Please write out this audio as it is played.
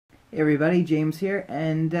Hey everybody, James here,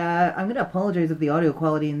 and I'm going to apologize if the audio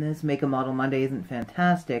quality in this Make a Model Monday isn't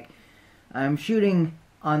fantastic. I'm shooting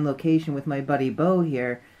on location with my buddy Bo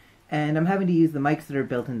here, and I'm having to use the mics that are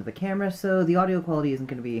built into the camera, so the audio quality isn't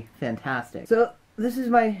going to be fantastic. So, this is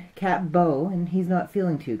my cat Bo, and he's not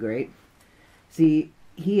feeling too great. See,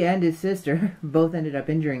 he and his sister both ended up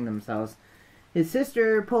injuring themselves. His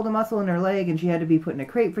sister pulled a muscle in her leg, and she had to be put in a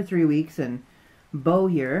crate for 3 weeks, and Bo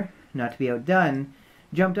here, not to be outdone,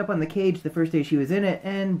 jumped up on the cage the first day she was in it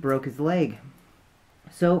and broke his leg.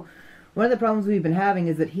 So one of the problems we've been having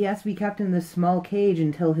is that he has to be kept in this small cage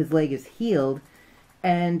until his leg is healed,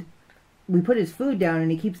 and we put his food down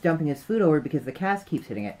and he keeps dumping his food over because the cast keeps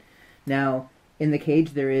hitting it. Now, in the cage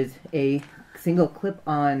there is a single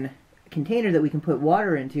clip-on container that we can put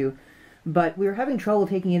water into, but we were having trouble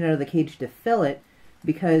taking it out of the cage to fill it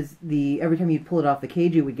because every time you'd pull it off the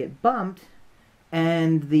cage it would get bumped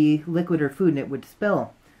and the liquid or food in it would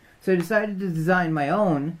spill. So I decided to design my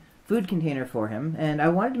own food container for him, and I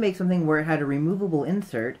wanted to make something where it had a removable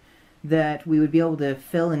insert that we would be able to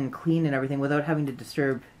fill and clean and everything without having to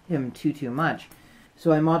disturb him too much.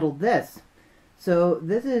 So I modeled this. So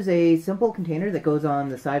this is a simple container that goes on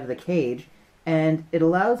the side of the cage, and it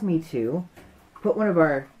allows me to put one of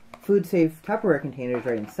our food-safe Tupperware containers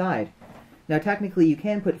right inside. Now technically you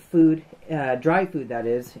can put food, dry food that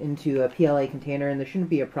is, into a PLA container and there shouldn't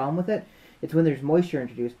be a problem with it. It's when there's moisture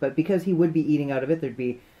introduced, but because he would be eating out of it, there'd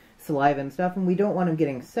be saliva and stuff, and we don't want him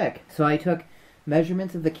getting sick. So I took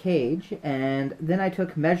measurements of the cage, and then I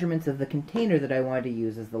took measurements of the container that I wanted to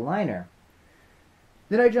use as the liner.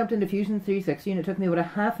 Then I jumped into Fusion 360, and it took me about a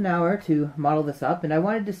half an hour to model this up, and I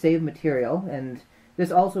wanted to save material, and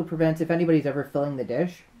this also prevents, if anybody's ever filling the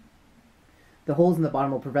dish, the holes in the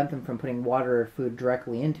bottom will prevent them from putting water or food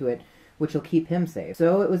directly into it, which will keep him safe.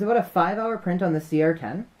 So it was about a 5-hour print on the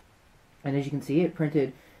CR10, and as you can see, it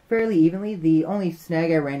printed fairly evenly. The only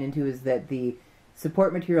snag I ran into is that the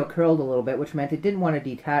support material curled a little bit, which meant it didn't want to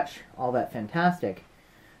detach all that fantastic.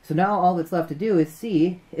 So now all that's left to do is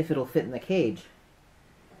see if it'll fit in the cage.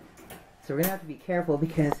 So we're going to have to be careful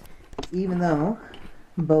because even though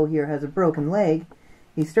Bo here has a broken leg,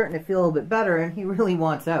 he's starting to feel a little bit better and he really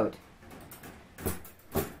wants out.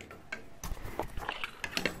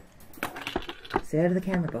 Stay out of the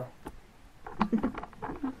camera, Bo.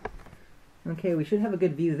 Okay, we should have a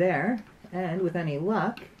good view there, and with any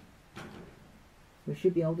luck, we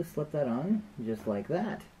should be able to slip that on just like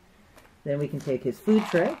that. Then we can take his food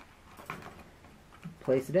tray,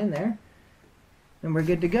 place it in there, and we're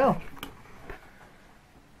good to go.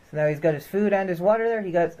 So now he's got his food and his water there.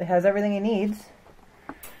 He has everything he needs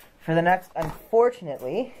for the next,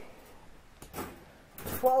 unfortunately,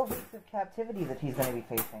 12 weeks of captivity that he's going to be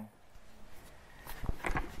facing.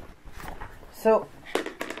 So,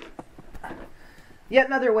 yet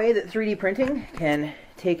another way that 3D printing can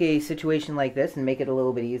take a situation like this and make it a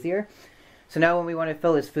little bit easier. So now when we want to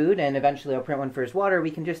fill his food, and eventually I'll print one for his water,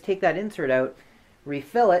 we can just take that insert out,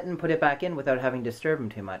 refill it, and put it back in without having to disturb him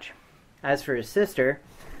too much. As for his sister,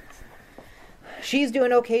 she's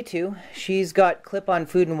doing okay too. She's got clip-on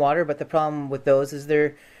food and water, but the problem with those is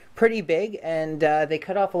they're pretty big, and they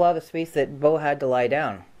cut off a lot of the space that Bo had to lie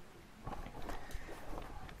down.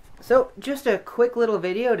 So, just a quick little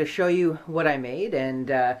video to show you what I made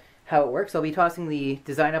and how it works. I'll be tossing the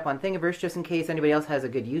design up on Thingiverse just in case anybody else has a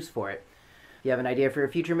good use for it. If you have an idea for a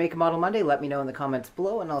future Make a Model Monday, let me know in the comments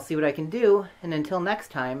below and I'll see what I can do. And until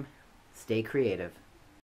next time, stay creative.